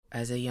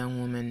as a young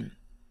woman,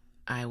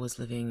 I was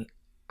living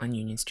on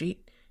Union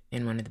Street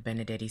in one of the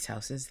Benedetti's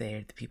houses.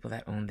 They're the people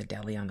that own the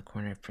deli on the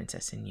corner of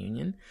Princess and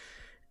Union.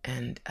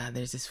 And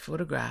there's this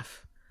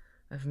photograph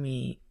of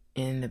me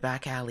in the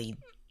back alley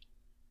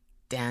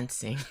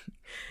dancing.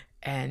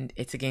 And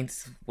it's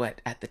against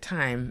what at the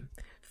time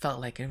felt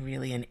like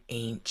an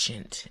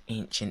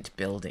ancient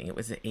building. It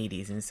was the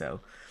 80s, and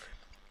so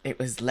it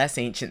was less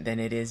ancient than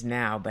it is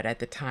now. But at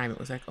the time, it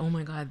was like, oh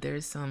my God,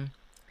 there's some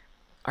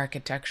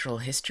architectural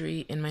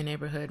history in my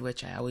neighborhood,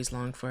 which I always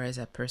longed for as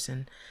a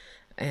person.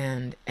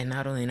 And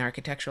not only an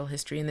architectural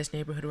history in this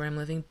neighborhood where I'm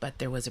living, but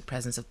there was a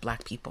presence of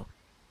Black people.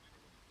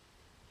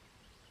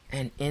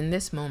 And in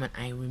this moment,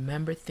 I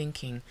remember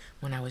thinking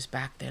when I was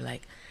back there,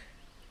 like,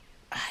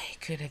 I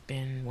could have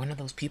been one of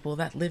those people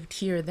that lived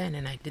here then.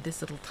 And I did this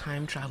little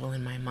time travel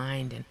in my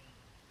mind. And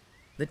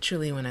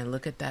literally, when I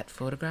look at that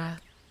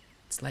photograph,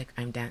 it's like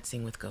I'm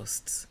dancing with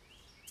ghosts.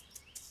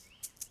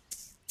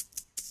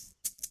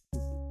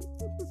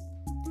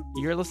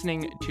 You're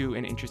listening to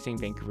an Interesting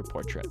Vancouver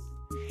Portrait.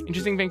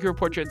 Interesting Vancouver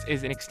Portraits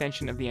is an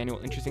extension of the annual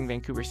Interesting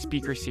Vancouver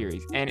Speaker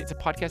Series, and it's a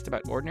podcast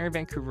about ordinary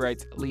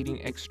Vancouverites leading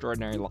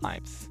extraordinary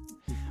lives.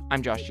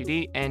 I'm Josh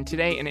GD, and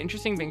today an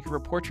Interesting Vancouver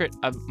Portrait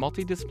of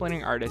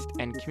multidisciplinary artist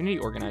and community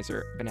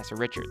organizer Vanessa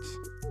Richards.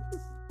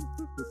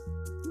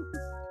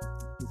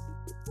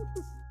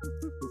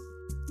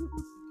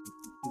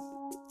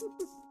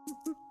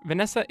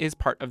 Vanessa is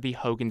part of the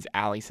Hogan's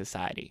Alley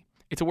Society.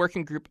 It's a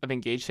working group of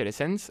engaged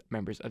citizens,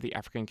 members of the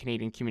African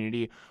Canadian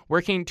community,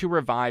 working to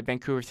revive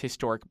Vancouver's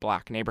historic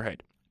Black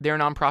neighborhood. They're a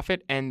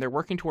nonprofit, and they're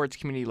working towards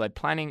community-led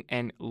planning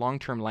and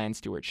long-term land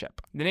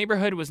stewardship. The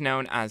neighborhood was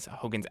known as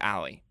Hogan's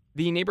Alley.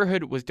 The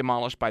neighborhood was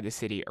demolished by the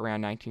city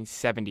around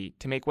 1970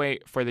 to make way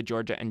for the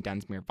Georgia and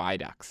Dunsmuir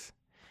viaducts.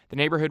 The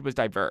neighborhood was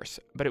diverse,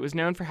 but it was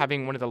known for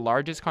having one of the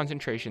largest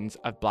concentrations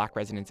of Black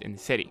residents in the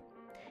city.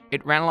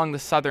 It ran along the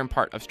southern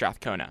part of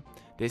Strathcona,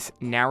 this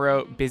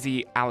narrow,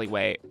 busy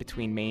alleyway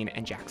between Main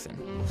and Jackson.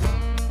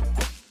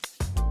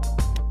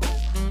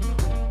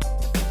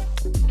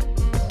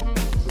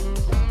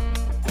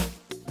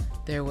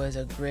 There was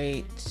a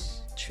great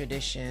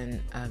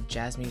tradition of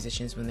jazz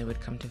musicians when they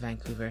would come to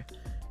Vancouver,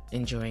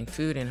 enjoying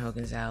food in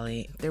Hogan's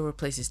Alley. There were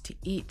places to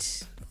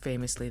eat.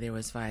 Famously, there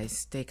was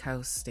Vi's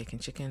Steakhouse, Steak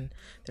and Chicken.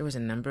 There was a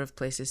number of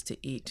places to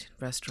eat,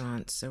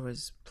 restaurants. There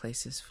was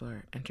places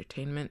for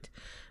entertainment.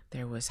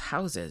 There was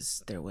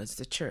houses. There was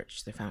the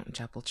church, the Fountain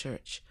Chapel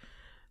Church.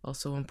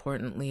 Also,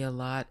 importantly, a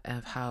lot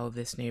of how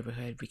this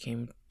neighborhood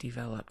became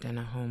developed and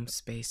a home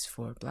space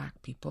for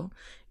Black people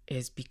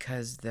is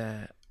because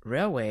the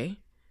railway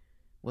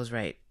was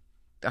right,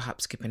 a hop,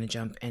 skip, and a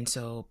jump. And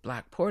so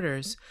Black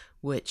porters,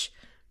 which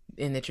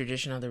in the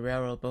tradition of the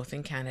railroad, both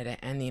in Canada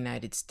and the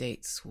United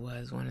States,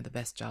 was one of the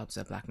best jobs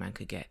a Black man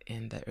could get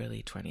in the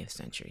early 20th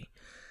century.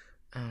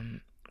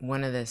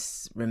 One of the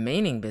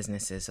remaining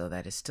businesses, so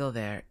that is still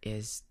there,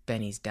 is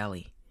Benny's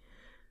Deli.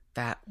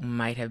 That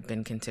might have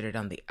been considered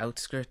on the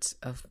outskirts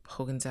of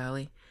Hogan's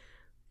Alley,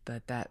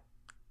 but that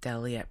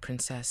deli at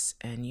Princess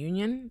and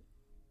Union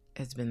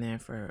has been there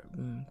for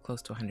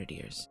close to 100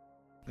 years.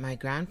 My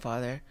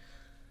grandfather,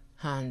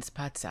 Hans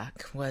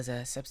Patzak, was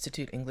a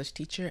substitute English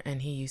teacher,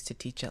 and he used to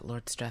teach at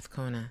Lord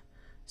Strathcona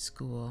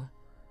School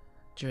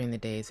during the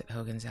days that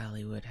Hogan's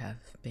Alley would have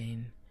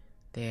been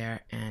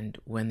there, and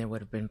when there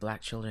would have been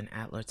Black children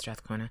at Lord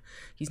Strathcona.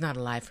 He's not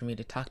alive for me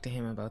to talk to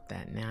him about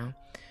that now,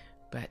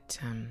 but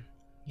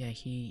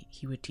he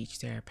would teach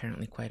there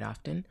apparently quite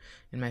often.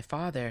 And my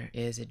father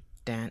is a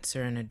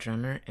dancer and a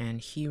drummer,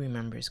 and he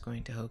remembers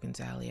going to Hogan's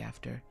Alley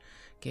after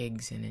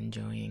gigs and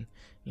enjoying,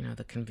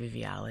 the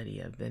conviviality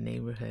of the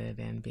neighborhood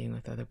and being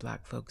with other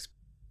Black folks.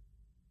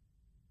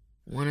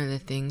 One of the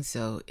things,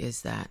 though,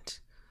 is that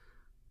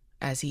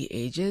as he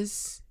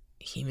ages,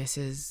 he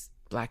misses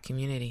Black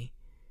community.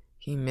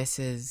 He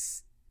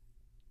misses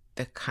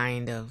the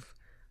kind of,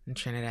 in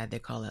Trinidad they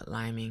call it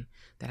liming,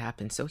 that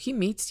happens. So he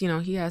meets,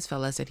 he has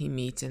fellas that he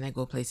meets, and they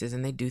go places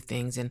and they do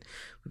things, and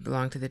we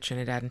belong to the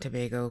Trinidad and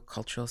Tobago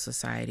Cultural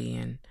Society,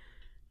 and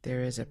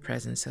there is a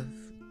presence of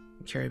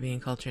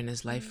Caribbean culture in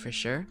his life for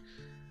sure.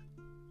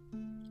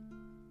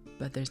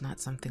 But there's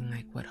not something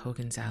like what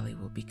Hogan's Alley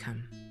will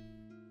become.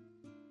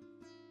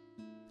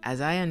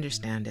 As I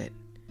understand it,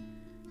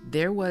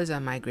 there was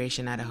a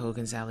migration out of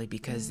Hogan's Alley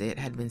because it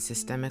had been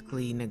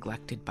systemically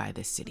neglected by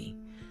the city.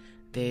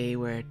 They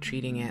were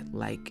treating it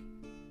like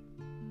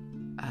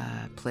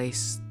a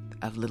place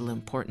of little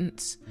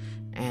importance,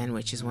 and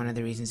which is one of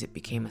the reasons it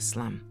became a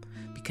slum,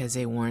 because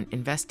they weren't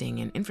investing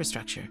in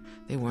infrastructure.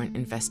 They weren't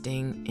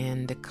investing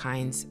in the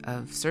kinds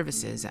of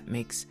services that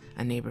makes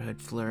a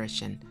neighborhood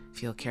flourish and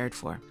feel cared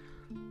for.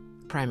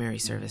 Primary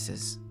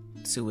services,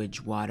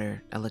 sewage,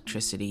 water,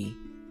 electricity.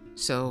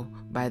 So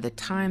by the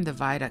time the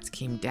viaducts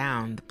came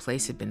down, the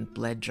place had been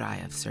bled dry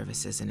of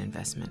services and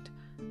investment,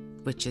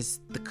 which is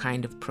the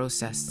kind of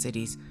process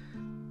cities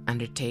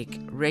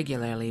undertake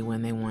regularly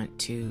when they want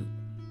to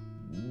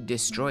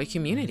destroy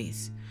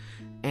communities.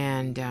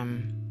 And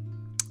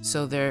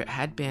so there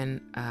had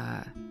been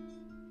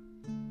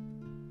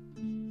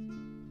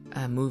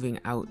a moving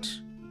out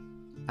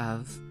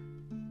of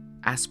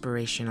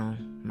aspirational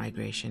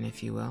migration,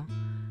 if you will.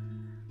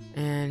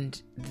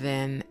 And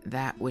then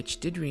that which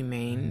did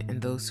remain,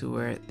 and those who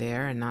were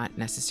there and not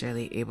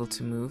necessarily able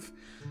to move,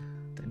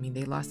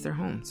 they lost their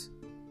homes.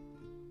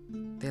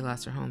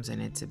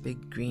 And it's a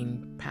big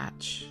green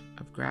patch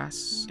of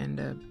grass and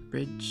a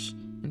bridge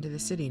into the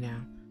city now.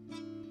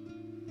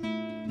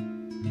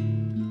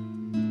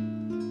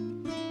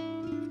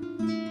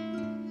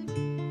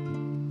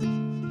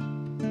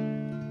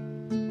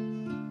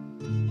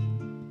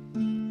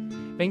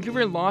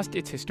 Vancouver lost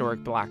its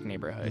historic Black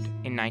neighborhood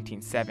in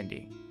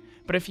 1970.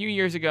 But a few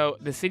years ago,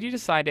 the city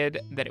decided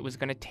that it was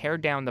going to tear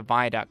down the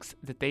viaducts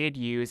that they had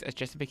used as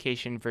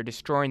justification for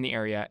destroying the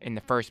area in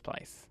the first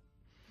place.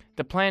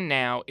 The plan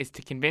now is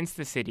to convince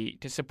the city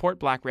to support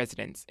Black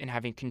residents in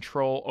having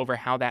control over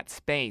how that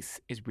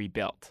space is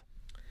rebuilt.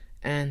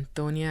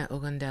 Antonia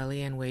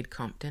Ogundele and Wade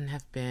Compton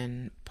have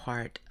been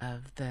part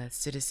of the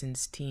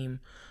citizens team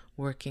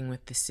working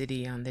with the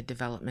city on the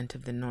development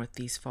of the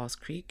Northeast Falls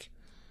Creek.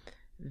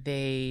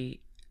 The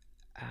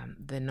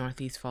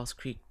Northeast Falls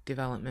Creek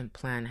development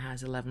plan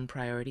has 11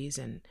 priorities,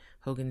 and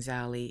Hogan's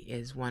Alley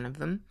is one of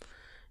them.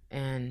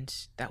 And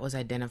that was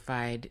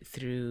identified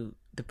through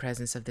the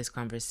presence of this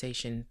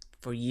conversation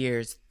for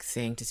years,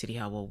 saying to City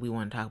Hall, well, we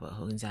want to talk about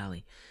Hogan's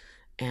Alley.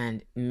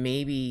 And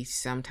maybe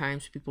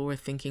sometimes people were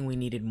thinking we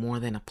needed more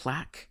than a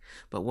plaque,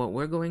 but what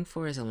we're going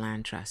for is a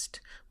land trust.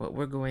 What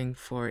we're going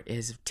for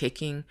is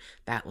taking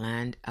that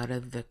land out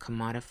of the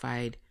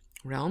commodified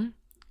realm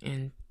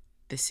in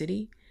the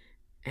city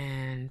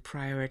and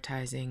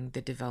prioritizing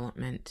the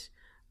development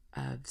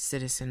of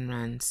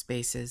citizen-run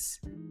spaces,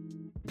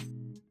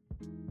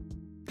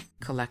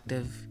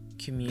 collective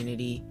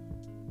community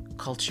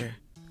culture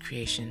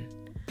creation,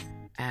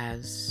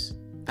 as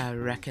a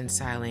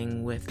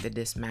reconciling with the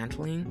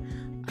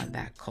dismantling of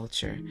that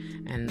culture,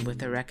 and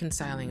with a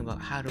reconciling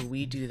about how do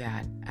we do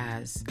that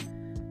as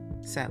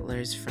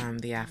settlers from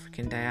the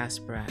African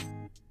diaspora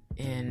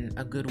in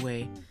a good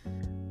way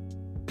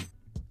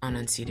on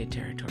unceded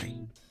territory.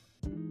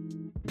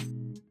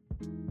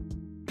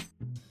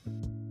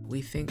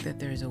 We think that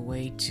there's a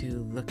way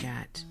to look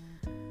at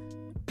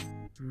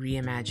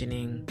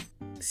reimagining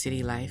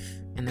city life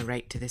and the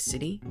right to the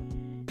city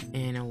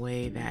in a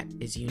way that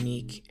is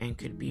unique and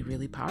could be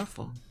really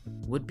powerful,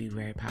 would be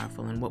very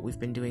powerful. And what we've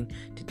been doing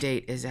to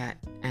date is that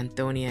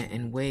Antonia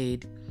and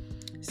Wade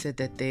said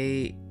that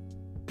they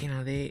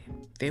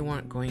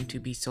weren't going to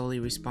be solely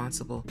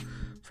responsible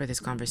for this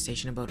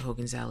conversation about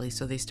Hogan's Alley,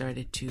 so they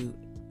started to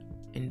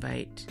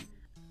invite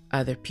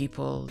other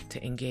people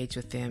to engage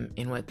with them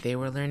in what they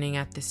were learning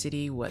at the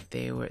city, what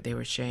they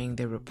were sharing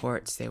their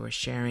reports, they were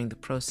sharing the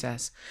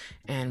process,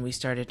 and we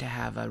started to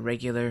have a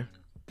regular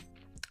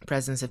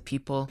presence of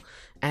people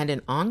and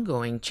an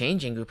ongoing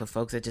changing group of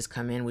folks that just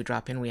come in, we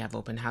drop in, we have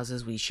open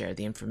houses, we share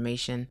the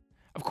information.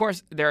 Of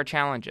course, there are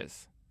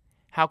challenges.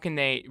 How can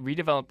they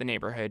redevelop the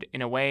neighborhood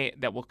in a way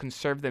that will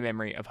conserve the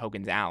memory of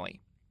Hogan's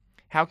Alley?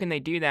 How can they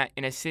do that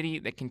in a city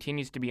that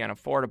continues to be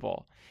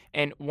unaffordable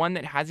and one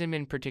that hasn't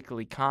been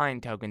particularly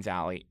kind to Hogan's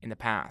Alley in the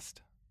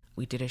past?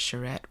 We did a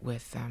charrette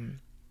with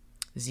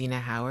Zena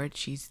Howard.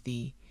 She's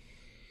the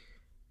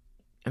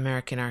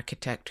American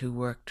architect who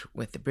worked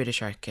with the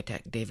British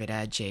architect David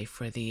Adjaye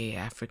for the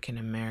African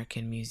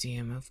American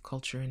Museum of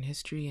Culture and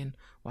History in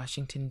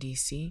Washington,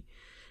 D.C.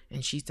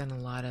 And she's done a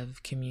lot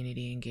of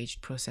community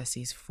engaged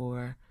processes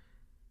for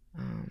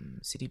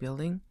city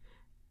building.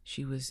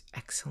 She was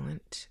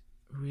excellent,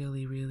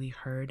 really, really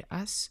heard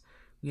us.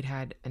 We'd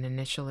had an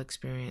initial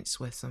experience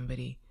with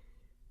somebody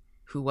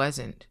who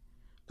wasn't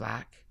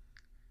Black,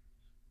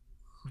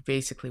 who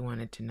basically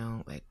wanted to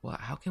know,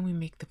 how can we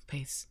make the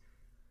place,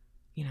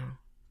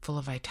 full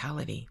of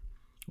vitality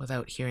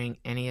without hearing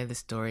any of the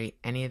story,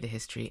 any of the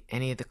history,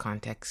 any of the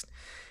context.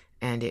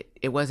 And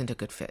it wasn't a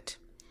good fit.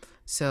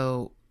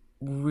 So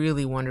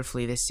really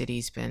wonderfully, the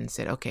city's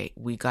said, okay,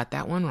 we got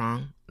that one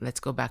wrong.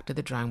 Let's go back to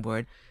the drawing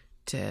board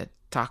to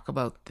talk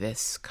about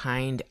this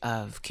kind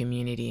of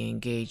community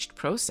engaged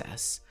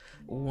process.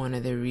 One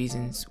of the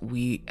reasons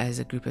we as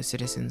a group of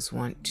citizens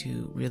want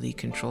to really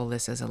control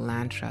this as a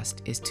land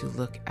trust is to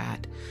look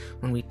at,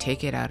 when we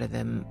take it out of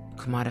the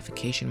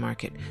commodification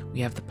market, we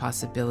have the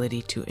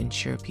possibility to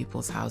ensure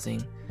people's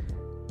housing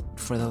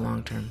for the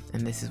long term.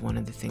 And this is one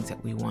of the things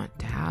that we want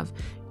to have,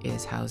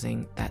 is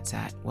housing that's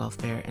at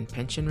welfare and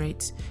pension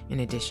rates, in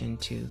addition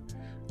to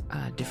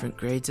different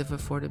grades of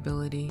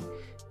affordability,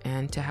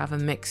 and to have a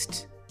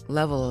mixed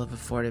level of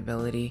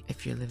affordability.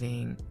 If you're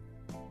living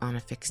on a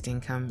fixed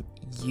income,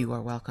 you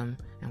are welcome,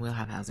 and we'll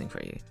have housing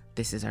for you.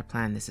 This is our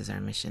plan. This is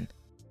our mission.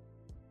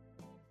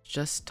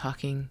 Just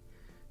talking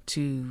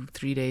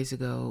 3 days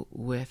ago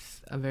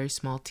with a very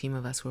small team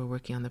of us who are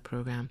working on the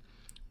program,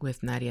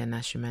 with Nadia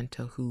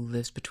Nascimento, who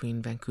lives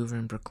between Vancouver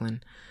and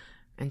Brooklyn,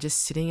 and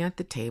just sitting at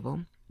the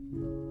table.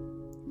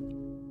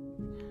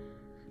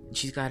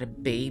 She's got a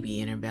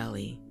baby in her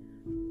belly,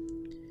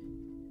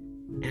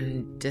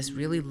 and just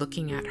really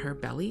looking at her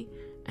belly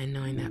and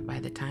knowing that by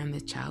the time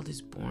the child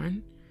is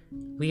born,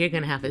 we are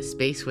going to have a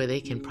space where they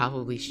can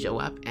probably show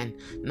up and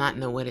not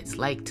know what it's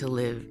like to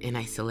live in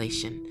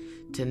isolation,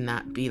 to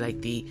not be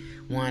like the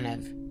one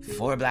of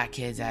 4 Black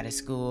kids out of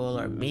school,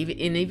 or maybe,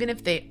 and even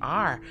if they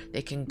are,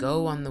 they can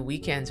go on the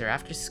weekends or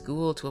after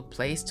school to a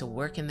place to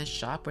work in the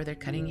shop where they're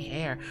cutting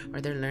hair,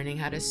 or they're learning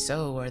how to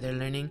sew, or they're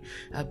learning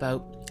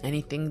about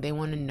anything they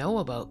want to know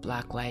about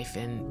Black life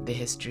and the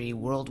history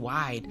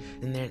worldwide.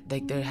 And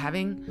they're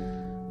having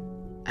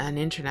an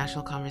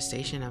international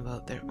conversation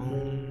about their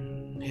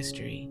own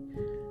history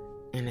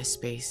in a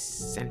space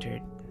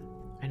centered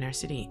in our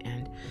city.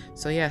 And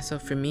so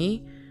for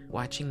me,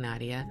 watching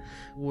Nadia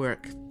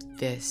work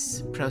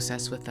this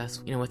process with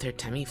us, with her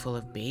tummy full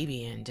of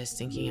baby, and just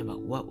thinking about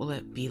what will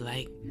it be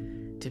like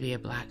to be a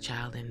Black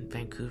child in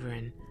Vancouver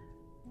in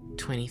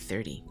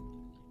 2030,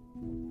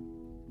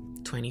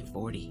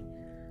 2040.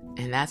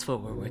 And that's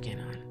what we're working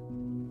on.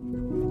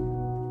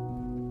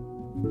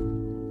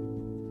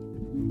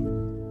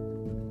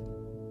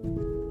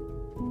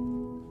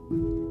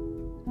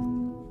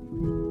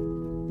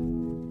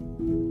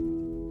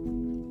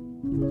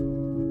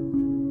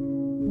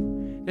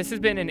 This has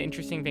been an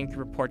Interesting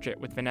Vancouver Portrait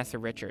with Vanessa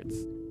Richards.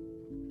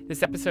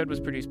 This episode was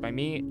produced by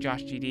me,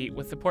 Josh GD,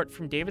 with support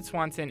from David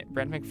Swanson,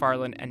 Brent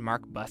McFarland, and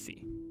Mark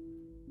Bussey.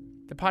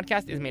 The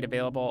podcast is made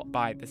available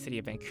by the City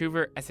of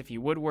Vancouver, SFU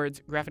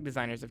Woodwards, Graphic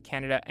Designers of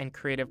Canada, and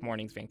Creative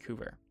Mornings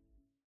Vancouver.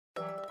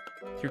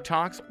 Through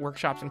talks,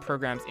 workshops, and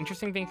programs,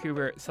 Interesting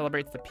Vancouver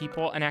celebrates the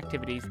people and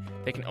activities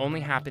that can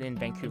only happen in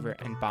Vancouver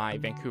and by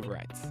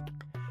Vancouverites.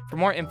 For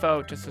more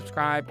info, to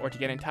subscribe, or to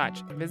get in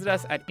touch, visit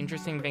us at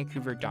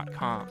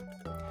interestingvancouver.com.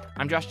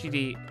 I'm Josh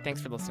GD.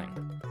 Thanks for listening.